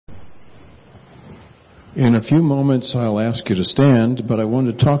In a few moments, I'll ask you to stand, but I want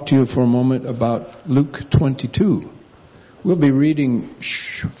to talk to you for a moment about Luke 22. We'll be reading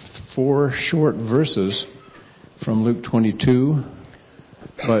 4 short verses from Luke 22,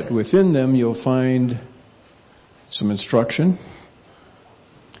 but within them you'll find some instruction,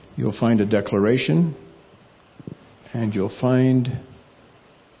 you'll find a declaration, and you'll find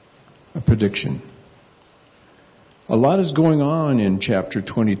a prediction. A lot is going on in chapter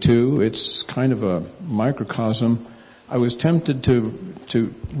 22. It's kind of a microcosm. I was tempted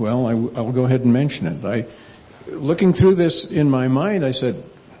I'll go ahead and mention it. Looking through this in my mind, I said,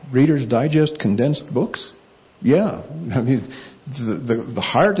 Reader's Digest condensed books? Yeah. I mean, the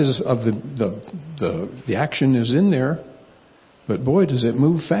heart is of the action is in there, but boy, does it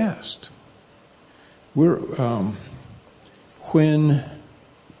move fast. When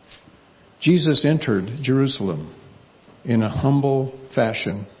Jesus entered Jerusalem in a humble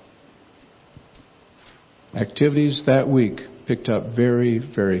fashion, activities that week picked up very,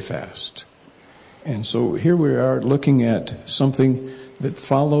 very fast. And so here we are looking at something that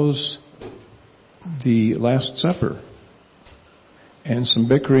follows the Last Supper and some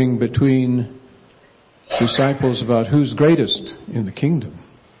bickering between disciples about who's greatest in the kingdom.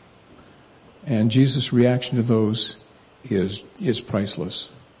 And Jesus' reaction to those is priceless.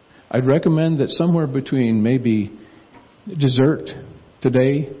 I'd recommend that somewhere between maybe dessert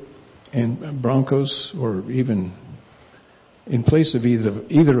today and Broncos, or even in place of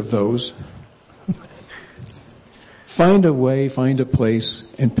either of those, find a place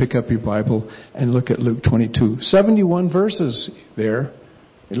and pick up your Bible and look at Luke 22. 71 verses there.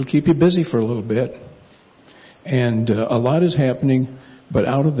 It'll keep you busy for a little bit. And a lot is happening, but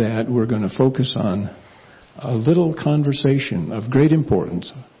out of that we're going to focus on a little conversation of great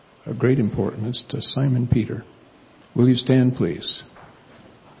importance to Simon Peter. Will you stand, please?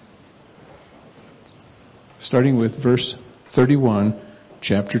 Starting with verse 31,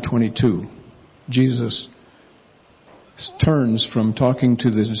 chapter 22. Jesus turns from talking to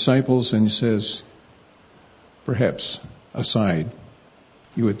the disciples and says, perhaps aside,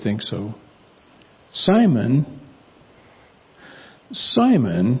 you would think so, Simon,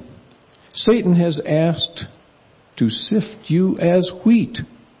 Satan has asked to sift you as wheat.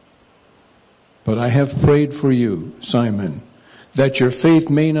 But I have prayed for you, Simon, that your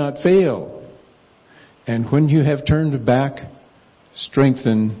faith may not fail. And when you have turned back,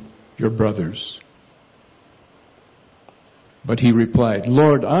 strengthen your brothers. But he replied,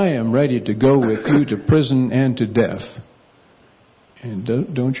 Lord, I am ready to go with you to prison and to death. And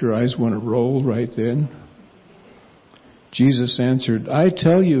don't your eyes want to roll right then? Jesus answered, I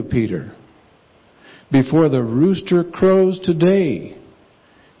tell you, Peter, before the rooster crows today,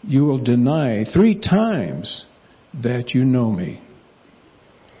 you will deny 3 times that you know me.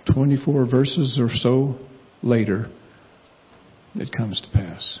 24 verses or so later, it comes to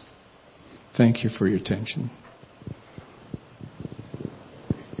pass. Thank you for your attention.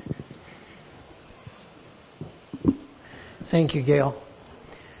 Thank you, Gail.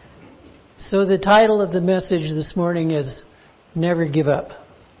 So the title of the message this morning is Never Give Up.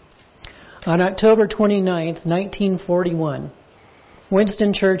 On October 29th, 1941,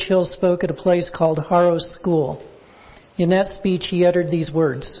 Winston Churchill spoke at a place called Harrow School. In that speech, he uttered these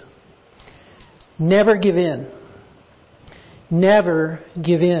words: never give in. Never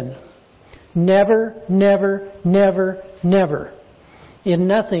give in. Never, never, never, never. In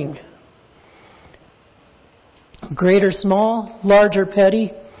nothing, great or small, large or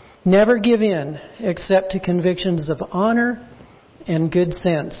petty, never give in except to convictions of honor and good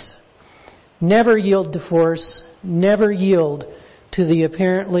sense. Never yield to force. Never yield to the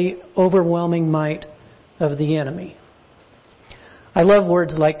apparently overwhelming might of the enemy. I love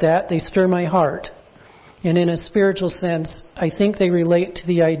words like that. They stir my heart. And in a spiritual sense, I think they relate to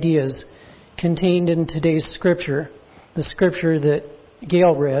the ideas contained in today's scripture, the scripture that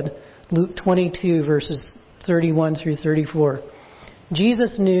Gail read, Luke 22, verses 31 through 34.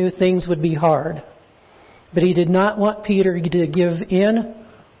 Jesus knew things would be hard, but he did not want Peter to give in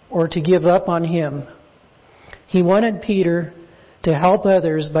or to give up on him. He wanted Peter to help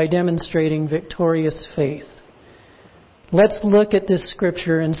others by demonstrating victorious faith. Let's look at this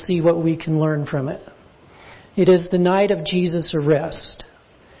scripture and see what we can learn from it. It is the night of Jesus' arrest.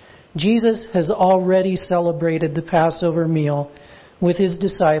 Jesus has already celebrated the Passover meal with his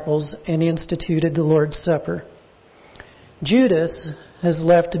disciples and instituted the Lord's Supper. Judas has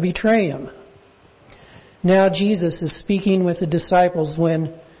left to betray him. Now Jesus is speaking with the disciples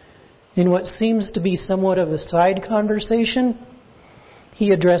when, in what seems to be somewhat of a side conversation,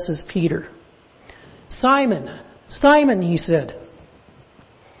 he addresses Peter. Simon, Simon, he said,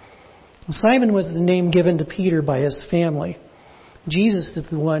 Simon was the name given to Peter by his family. Jesus is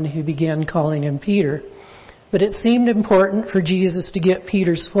the one who began calling him Peter. But it seemed important for Jesus to get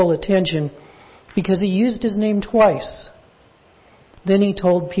Peter's full attention because he used his name twice. Then he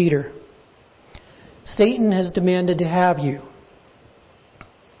told Peter, Satan has demanded to have you,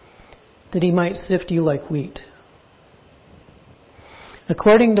 that he might sift you like wheat.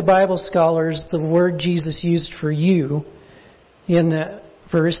 According to Bible scholars, the word Jesus used for you in that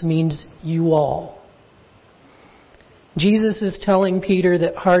verse means you all. Jesus is telling Peter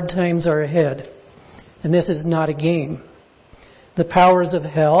that hard times are ahead, and this is not a game. The powers of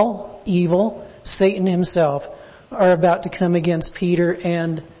hell, evil, Satan himself, are about to come against Peter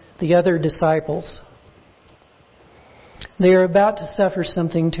and the other disciples. They are about to suffer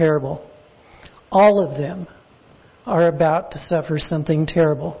something terrible. All of them are about to suffer something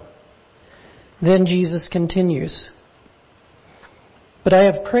terrible. Then Jesus continues, But I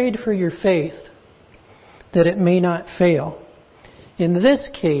have prayed for your faith, that it may not fail. In this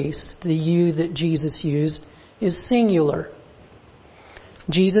case, the you that Jesus used is singular.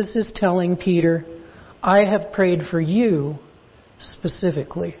 Jesus is telling Peter, I have prayed for you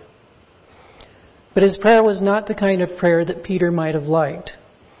specifically. But his prayer was not the kind of prayer that Peter might have liked.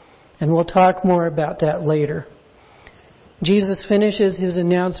 And we'll talk more about that later. Jesus finishes his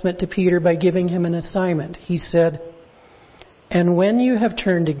announcement to Peter by giving him an assignment. He said, And when you have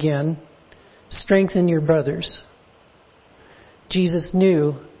turned again, strengthen your brothers. Jesus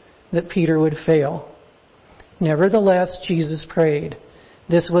knew that Peter would fail. Nevertheless, Jesus prayed.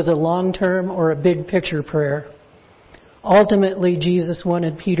 This was a long-term or a big picture prayer. Ultimately, Jesus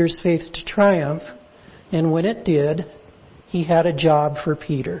wanted Peter's faith to triumph, and when it did, he had a job for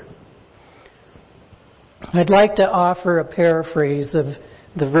Peter. I'd like to offer a paraphrase of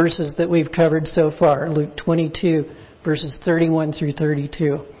the verses that we've covered so far, Luke 22, verses 31 through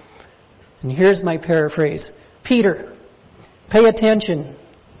 32. And here's my paraphrase. Peter, pay attention.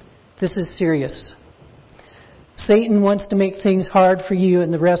 This is serious. Satan wants to make things hard for you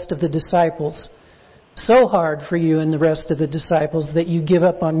and the rest of the disciples. So hard for you and the rest of the disciples that you give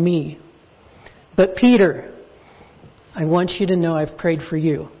up on me. But Peter, I want you to know I've prayed for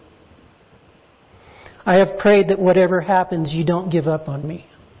you. I have prayed that whatever happens, you don't give up on me.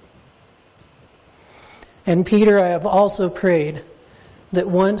 And Peter, I have also prayed that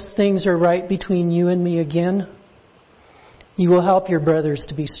once things are right between you and me again, you will help your brothers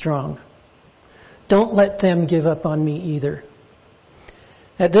to be strong. Don't let them give up on me either.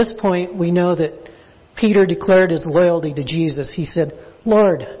 At this point, we know that Peter declared his loyalty to Jesus. He said,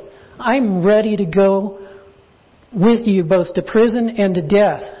 Lord, I'm ready to go with you both to prison and to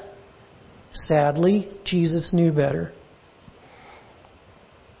death. Sadly, Jesus knew better.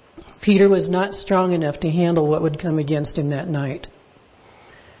 Peter was not strong enough to handle what would come against him that night.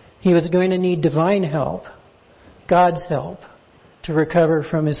 He was going to need divine help, God's help, to recover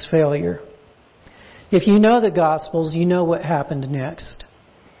from his failure. If you know the Gospels, you know what happened next.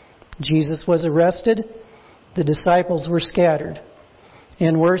 Jesus was arrested. The disciples were scattered.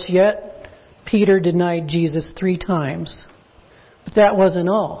 And worse yet, Peter denied Jesus 3 times. But that wasn't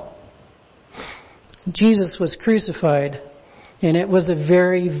all. Jesus was crucified, and it was a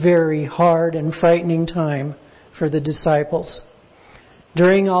very, very hard and frightening time for the disciples.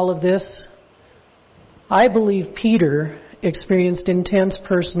 During all of this, I believe Peter experienced intense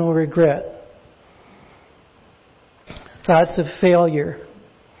personal regret. Thoughts of failure,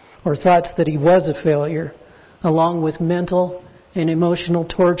 or thoughts that he was a failure, along with mental and emotional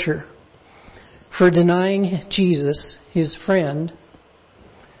torture for denying Jesus, his friend,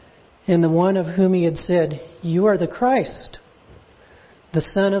 and the one of whom he had said, You are the Christ, the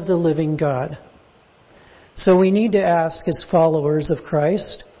Son of the living God. So we need to ask, as followers of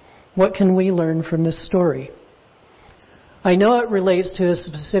Christ, what can we learn from this story? I know it relates to a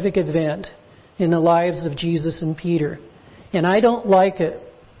specific event in the lives of Jesus and Peter, and I don't like it.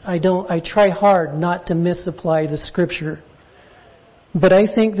 I try hard not to misapply the Scripture. But I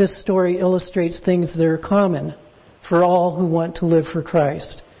think this story illustrates things that are common for all who want to live for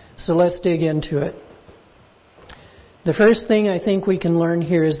Christ. So let's dig into it. The first thing I think we can learn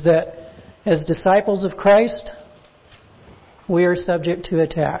here is that as disciples of Christ, we are subject to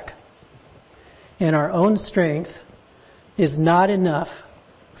attack. And our own strength is not enough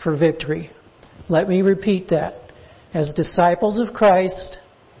for victory. Let me repeat that. As disciples of Christ,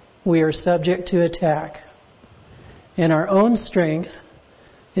 we are subject to attack. And our own strength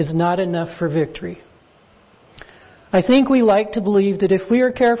is not enough for victory. I think we like to believe that if we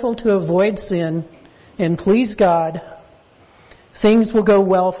are careful to avoid sin and please God, things will go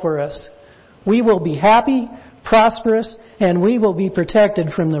well for us. We will be happy, prosperous, and we will be protected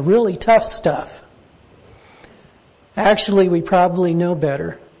from the really tough stuff. Actually, we probably know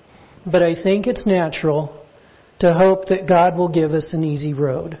better, but I think it's natural to hope that God will give us an easy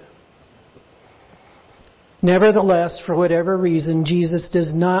road. Nevertheless, for whatever reason, Jesus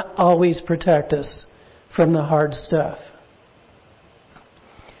does not always protect us from the hard stuff.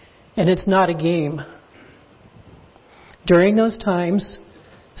 And it's not a game. During those times,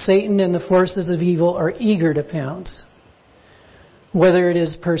 Satan and the forces of evil are eager to pounce. Whether it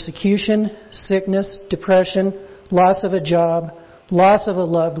is persecution, sickness, depression, loss of a job, loss of a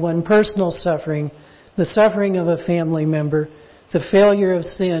loved one, personal suffering, the suffering of a family member, the failure of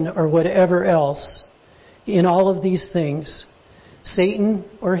sin, or whatever else, in all of these things, Satan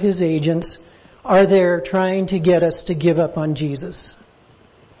or his agents are there trying to get us to give up on Jesus.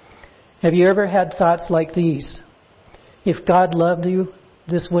 Have you ever had thoughts like these? If God loved you,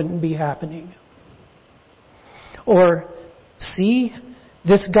 this wouldn't be happening. Or, see,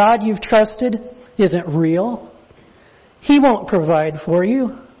 this God you've trusted isn't real. He won't provide for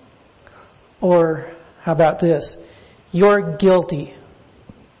you. Or, how about this? You're guilty.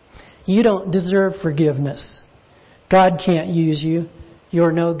 You don't deserve forgiveness. God can't use you.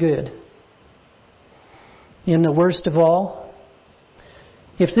 You're no good. And the worst of all,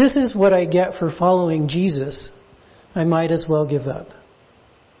 if this is what I get for following Jesus, I might as well give up.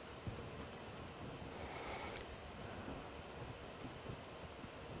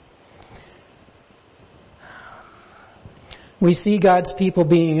 We see God's people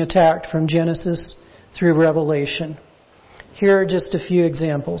being attacked from Genesis through Revelation. Here are just a few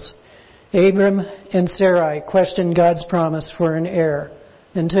examples. Abram and Sarai questioned God's promise for an heir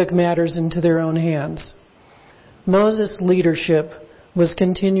and took matters into their own hands. Moses' leadership was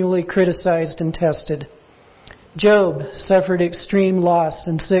continually criticized and tested. Job suffered extreme loss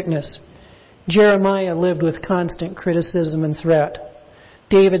and sickness. Jeremiah lived with constant criticism and threat.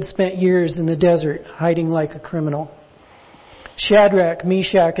 David spent years in the desert hiding like a criminal. Shadrach,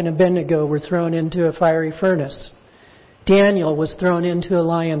 Meshach, and Abednego were thrown into a fiery furnace. Daniel was thrown into a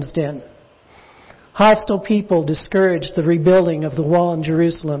lion's den. Hostile people discouraged the rebuilding of the wall in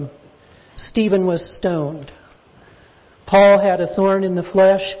Jerusalem. Stephen was stoned. Paul had a thorn in the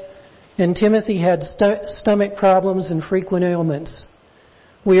flesh, and Timothy had stomach problems and frequent ailments.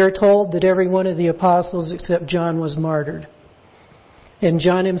 We are told that every one of the apostles except John was martyred, and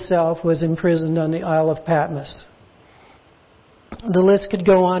John himself was imprisoned on the Isle of Patmos. The list could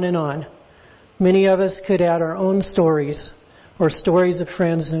go on and on. Many of us could add our own stories or stories of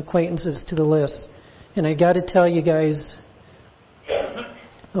friends and acquaintances to the list. And I got to tell you guys,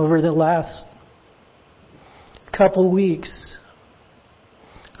 over the last couple weeks,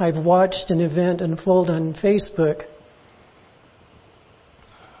 I've watched an event unfold on Facebook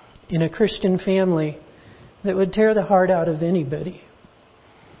in a Christian family that would tear the heart out of anybody.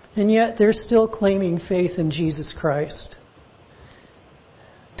 And yet they're still claiming faith in Jesus Christ.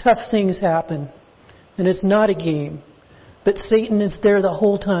 Tough things happen, and it's not a game. But Satan is there the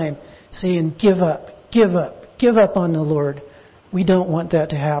whole time saying, give up, give up, give up on the Lord. We don't want that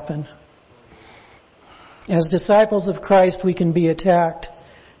to happen. As disciples of Christ, we can be attacked,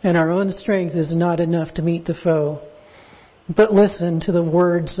 and our own strength is not enough to meet the foe. But listen to the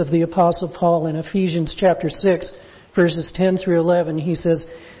words of the Apostle Paul in Ephesians chapter 6, verses 10 through 11. He says,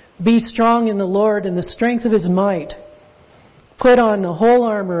 "Be strong in the Lord and the strength of His might. Put on the whole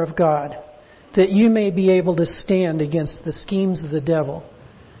armor of God, that you may be able to stand against the schemes of the devil."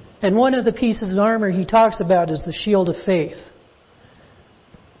 And one of the pieces of armor he talks about is the shield of faith,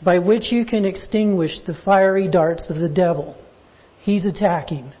 by which you can extinguish the fiery darts of the devil. He's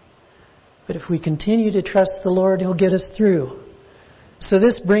attacking. But if we continue to trust the Lord, He'll get us through. So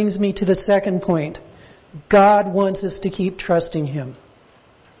this brings me to the second point. God wants us to keep trusting Him.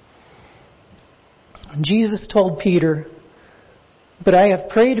 Jesus told Peter, "But I have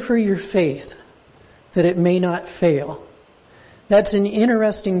prayed for your faith, that it may not fail." That's an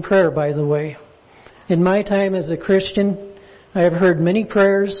interesting prayer, by the way. In my time as a Christian, I have heard many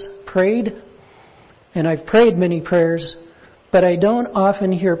prayers prayed, and I've prayed many prayers, but I don't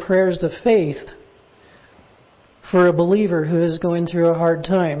often hear prayers of faith for a believer who is going through a hard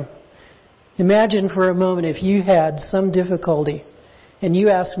time. Imagine for a moment if you had some difficulty and you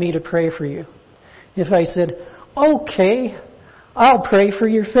asked me to pray for you. If I said, "Okay, I'll pray for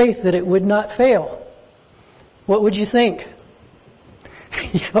your faith that it would not fail," what would you think?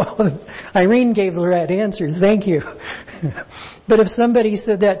 Irene gave the right answer. Thank you. But if somebody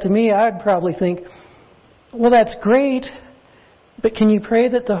said that to me, I'd probably think, "Well, that's great, but can you pray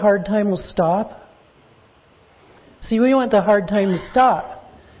that the hard time will stop?" See, we want the hard time to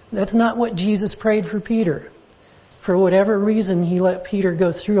stop. That's not what Jesus prayed for Peter. for whatever reason, he let Peter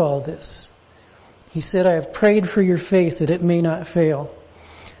go through all this. He said, I have prayed for your faith that it may not fail.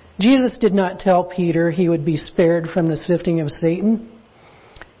 Jesus did not tell Peter he would be spared from the sifting of Satan.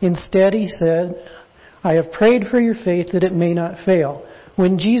 Instead, he said, I have prayed for your faith that it may not fail.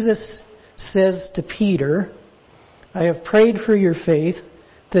 When Jesus says to Peter, I have prayed for your faith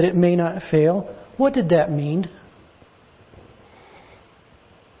that it may not fail, what did that mean?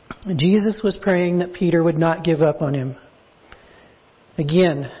 Jesus was praying that Peter would not give up on him.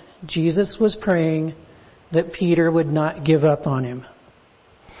 Again, Jesus was praying that Peter would not give up on him.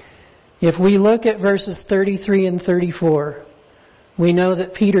 If we look at verses 33 and 34, we know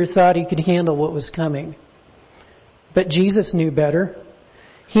that Peter thought he could handle what was coming. But Jesus knew better.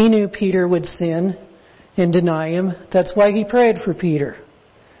 He knew Peter would sin and deny him. That's why he prayed for Peter.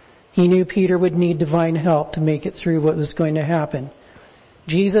 He knew Peter would need divine help to make it through what was going to happen.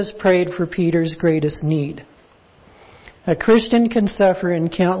 Jesus prayed for Peter's greatest need. A Christian can suffer in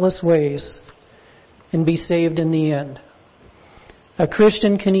countless ways and be saved in the end. A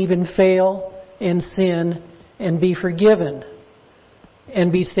Christian can even fail and sin and be forgiven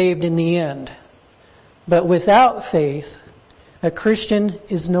and be saved in the end. But without faith, a Christian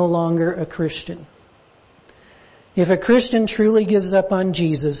is no longer a Christian. If a Christian truly gives up on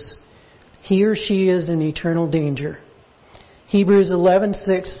Jesus, he or she is in eternal danger. Hebrews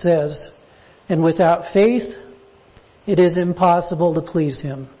 11:6 says, and without faith, it is impossible to please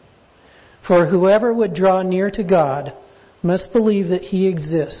him. For whoever would draw near to God must believe that he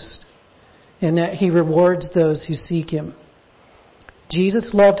exists and that he rewards those who seek him.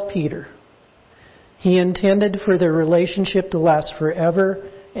 Jesus loved Peter. He intended for their relationship to last forever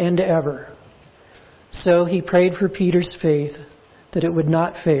and ever. So he prayed for Peter's faith that it would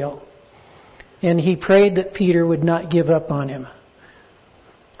not fail. And he prayed that Peter would not give up on him.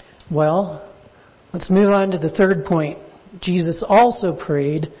 Well, let's move on to the third point. Jesus also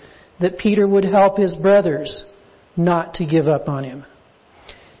prayed that Peter would help his brothers not to give up on him.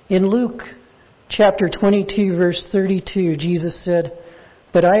 In Luke chapter 22, verse 32, Jesus said,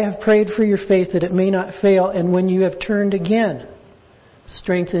 but I have prayed for your faith that it may not fail, and when you have turned again,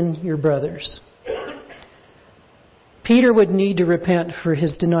 strengthen your brothers. Peter would need to repent for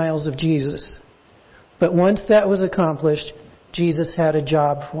his denials of Jesus. But once that was accomplished, Jesus had a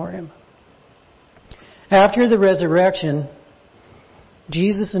job for him. After the resurrection,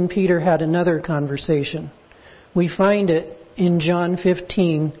 Jesus and Peter had another conversation. We find it in John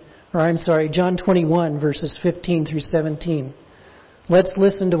 21, verses 15 through 17. Let's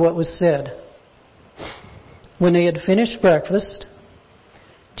listen to what was said. When they had finished breakfast,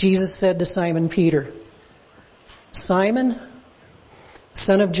 Jesus said to Simon Peter, Simon,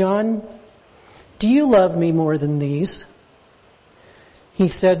 son of John, do you love me more than these? He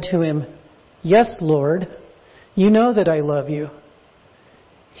said to him, yes, Lord, you know that I love you.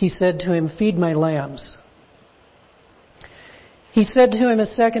 He said to him, feed my lambs. He said to him a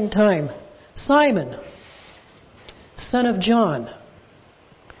second time, Simon, son of John,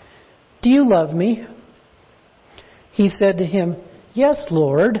 do you love me? He said to him, yes,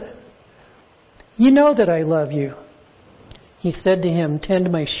 Lord, you know that I love you. He said to him,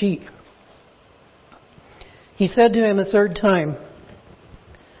 tend my sheep. He said to him a third time,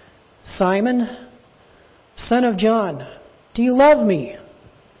 Simon, son of John, do you love me?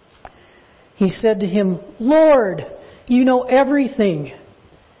 He said to him, Lord, you know everything.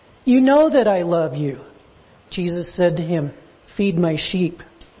 You know that I love you. Jesus said to him, feed my sheep.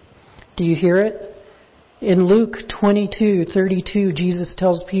 Do you hear it? In Luke 22:32, Jesus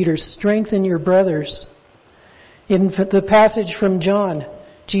tells Peter, strengthen your brothers. In the passage from John,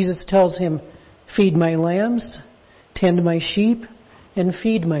 Jesus tells him, feed my lambs, tend my sheep, and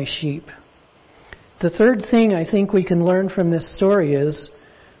feed my sheep. The third thing I think we can learn from this story is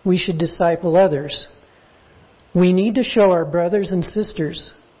we should disciple others. We need to show our brothers and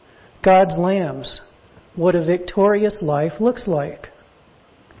sisters, God's lambs, what a victorious life looks like.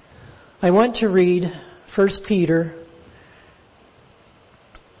 I want to read 1 Peter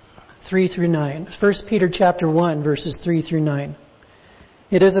 3 through 9. 1 Peter chapter 1, verses 3 through 9.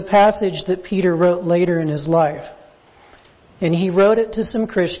 It is a passage that Peter wrote later in his life. And he wrote it to some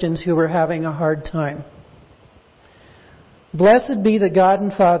Christians who were having a hard time. Blessed be the God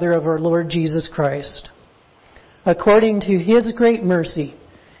and Father of our Lord Jesus Christ. According to His great mercy,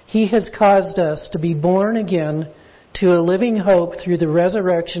 He has caused us to be born again to a living hope through the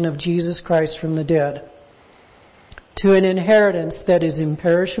resurrection of Jesus Christ from the dead, to an inheritance that is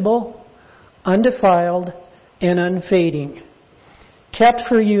imperishable, undefiled, and unfading, kept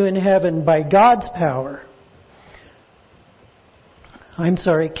for you in heaven by God's power.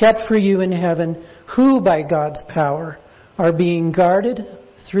 Kept for you in heaven, who by God's power are being guarded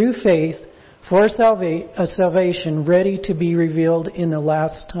through faith for a salvation ready to be revealed in the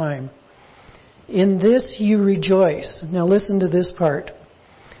last time. In this you rejoice. Now listen to this part.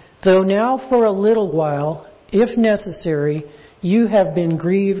 Though now for a little while, if necessary, you have been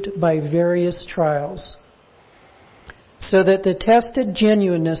grieved by various trials, so that the tested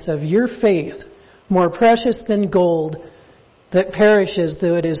genuineness of your faith, more precious than gold that perishes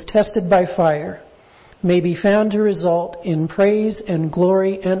though it is tested by fire, may be found to result in praise and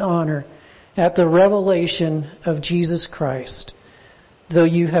glory and honor at the revelation of Jesus Christ. Though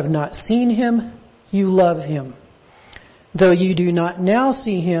you have not seen him, you love him. Though you do not now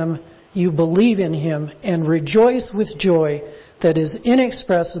see him, you believe in him and rejoice with joy that is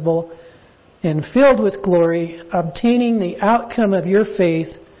inexpressible and filled with glory, obtaining the outcome of your faith,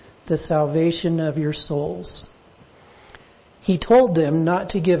 the salvation of your souls. He told them not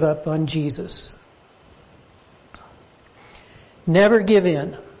to give up on Jesus. Never give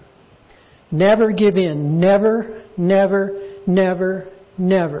in. Never give in. Never, never, never,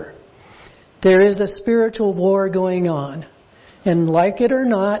 never. There is a spiritual war going on, and like it or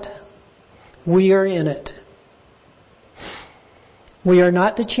not, we are in it. We are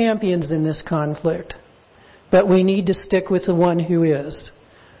not the champions in this conflict, but we need to stick with the one who is.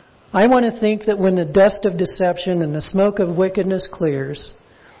 I want to think that when the dust of deception and the smoke of wickedness clears,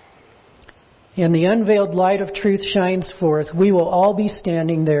 and the unveiled light of truth shines forth, we will all be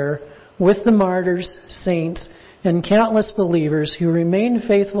standing there with the martyrs, saints, and countless believers who remained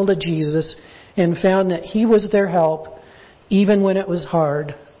faithful to Jesus and found that he was their help even when it was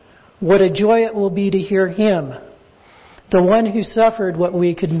hard. What a joy it will be to hear him, the one who suffered what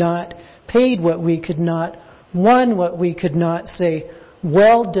we could not, paid what we could not, won what we could not, say,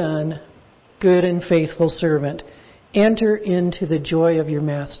 "Well done, good and faithful servant. Enter into the joy of your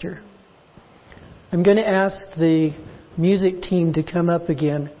master." I'm going to ask the music team to come up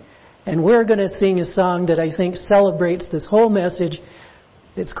again, and we're going to sing a song that I think celebrates this whole message.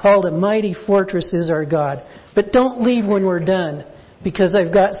 It's called "A Mighty Fortress Is Our God." But don't leave when we're done, because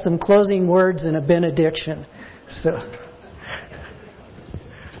I've got some closing words and a benediction. So...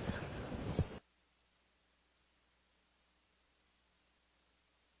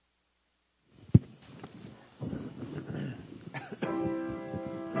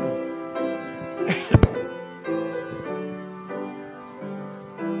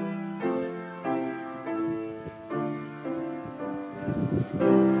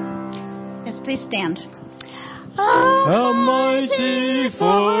 Please stand. A mighty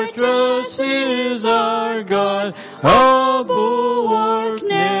fortress is our God, a bulwark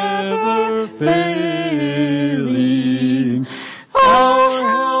never failing. Our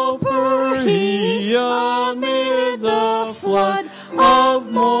helper, he amid the flood of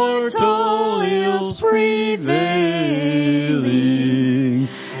mortal ills prevailing.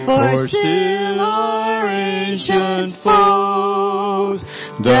 For still our ancient foes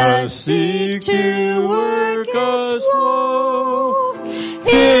does seek to work us woe.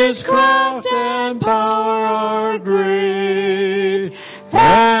 His craft and power are great,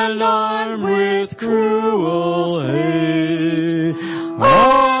 and armed with cruel hate.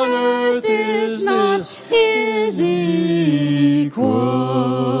 On earth is not his equal.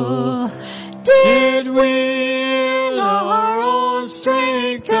 Did we in our own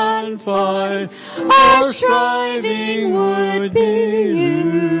strength confide, our striving would be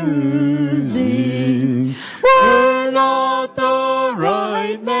losing. Were not the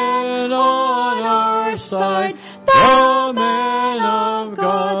right man on our side, the man of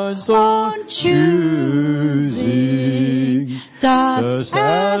God's own choosing. Dost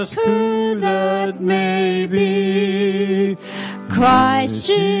ask who that may be? Christ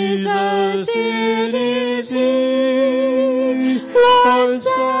Jesus it is he, Lord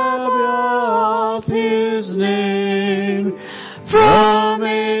Sabaoth his name, from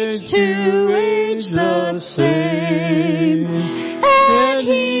age to age the same, and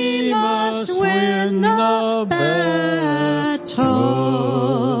he must win the battle.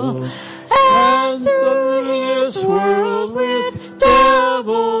 And through this world with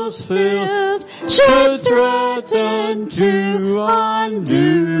devils filled, should threaten to undo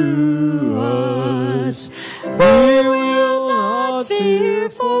us, we will not fear,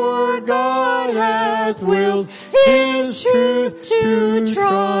 for God hath willed his truth to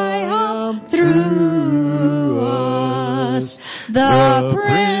triumph through us. The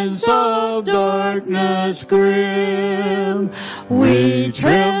Prince of Darkness grim, we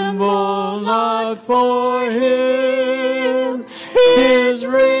tremble not for him. His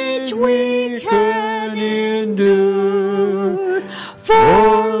rage we can endure,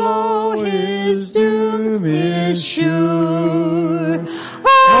 for lo, his doom is sure.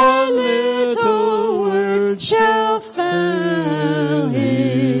 A little word shall fail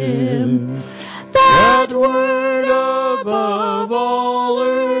him. That word above all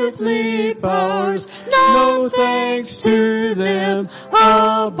earthly powers, no thanks to them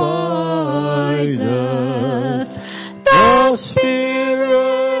abideth. The Spirit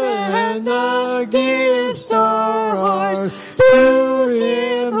and the gifts are ours through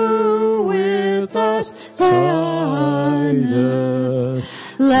Him who with us abideth.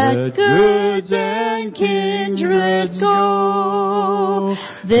 Let goods and kindred go,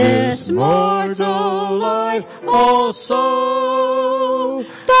 this mortal life also,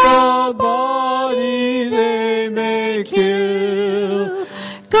 the body they may kill.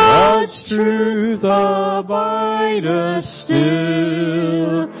 God's truth abideth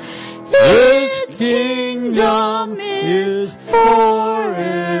still. His kingdom is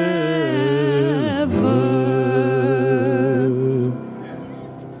forever.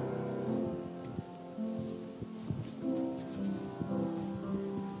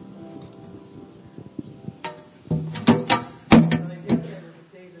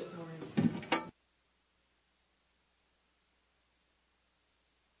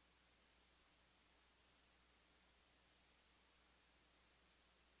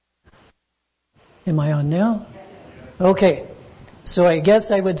 Am I on now? Okay. So I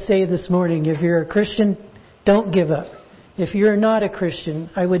guess I would say this morning, if you're a Christian, don't give up. If you're not a Christian,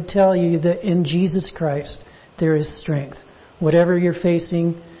 I would tell you that in Jesus Christ, there is strength. Whatever you're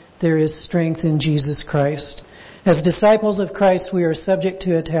facing, there is strength in Jesus Christ. As disciples of Christ, we are subject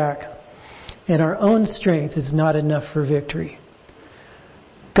to attack, and our own strength is not enough for victory.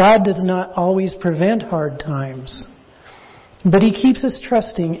 God does not always prevent hard times, but He keeps us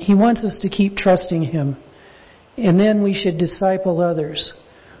trusting. He wants us to keep trusting Him. And then we should disciple others.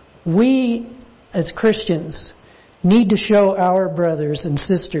 We, as Christians, need to show our brothers and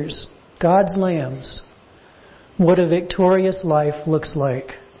sisters, God's lambs, what a victorious life looks like.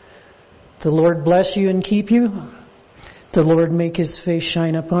 The Lord bless you and keep you. The Lord make His face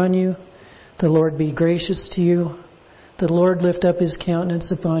shine upon you. The Lord be gracious to you. The Lord lift up His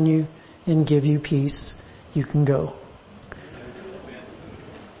countenance upon you and give you peace. You can go.